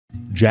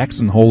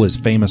Jackson Hole is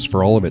famous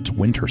for all of its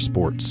winter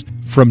sports.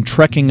 From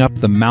trekking up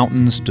the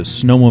mountains to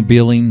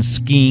snowmobiling,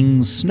 skiing,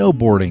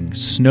 snowboarding,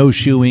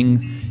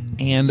 snowshoeing,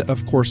 and,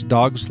 of course,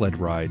 dog sled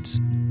rides,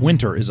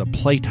 winter is a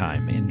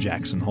playtime in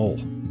Jackson Hole.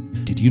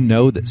 Did you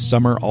know that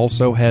summer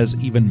also has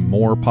even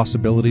more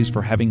possibilities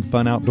for having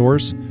fun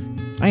outdoors?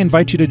 I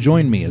invite you to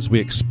join me as we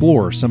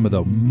explore some of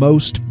the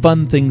most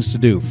fun things to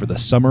do for the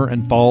summer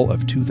and fall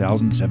of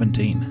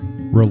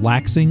 2017.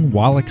 Relaxing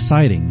while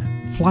exciting,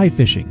 fly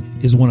fishing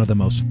is one of the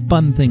most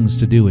fun things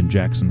to do in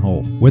Jackson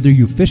Hole. Whether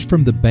you fish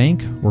from the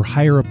bank or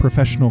hire a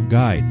professional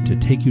guide to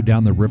take you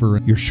down the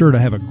river, you're sure to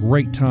have a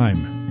great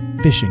time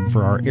fishing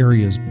for our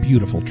area's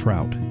beautiful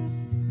trout.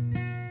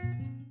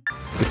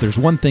 If there's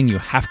one thing you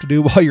have to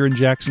do while you're in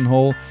Jackson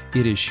Hole,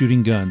 it is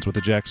shooting guns with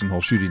the Jackson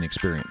Hole Shooting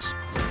Experience.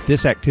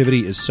 This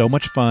activity is so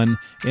much fun,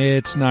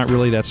 it's not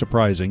really that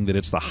surprising that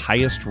it's the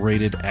highest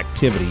rated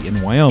activity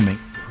in Wyoming.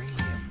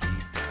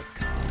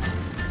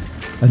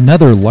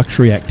 Another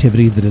luxury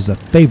activity that is a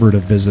favorite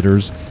of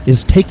visitors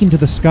is taking to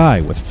the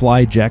sky with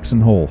Fly Jackson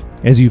Hole.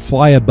 As you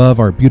fly above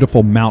our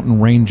beautiful mountain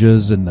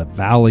ranges and the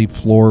valley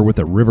floor with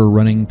a river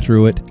running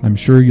through it, I'm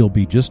sure you'll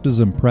be just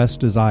as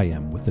impressed as I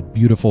am with the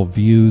beautiful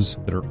views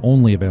that are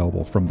only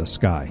available from the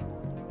sky.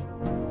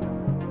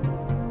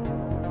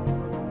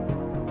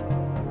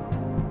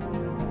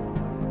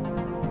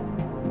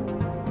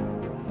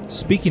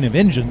 Speaking of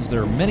engines,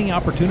 there are many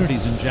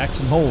opportunities in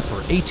Jackson Hole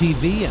for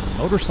ATV and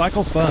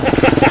motorcycle fun.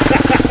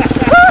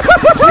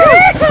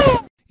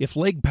 If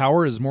leg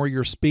power is more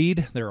your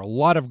speed, there are a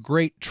lot of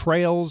great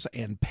trails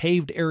and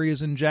paved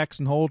areas in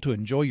Jackson Hole to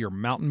enjoy your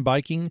mountain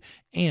biking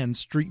and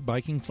street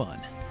biking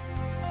fun.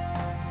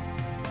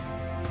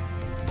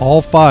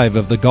 All 5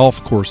 of the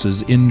golf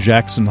courses in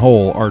Jackson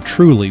Hole are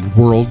truly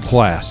world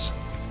class.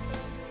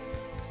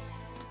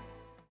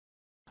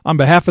 On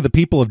behalf of the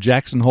people of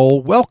Jackson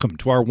Hole, welcome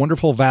to our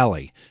wonderful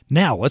valley.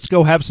 Now let's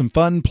go have some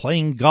fun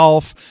playing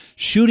golf,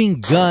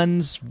 shooting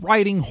guns,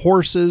 riding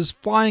horses,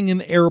 flying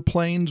in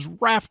airplanes,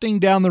 rafting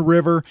down the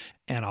river,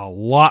 and a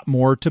lot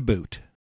more to boot.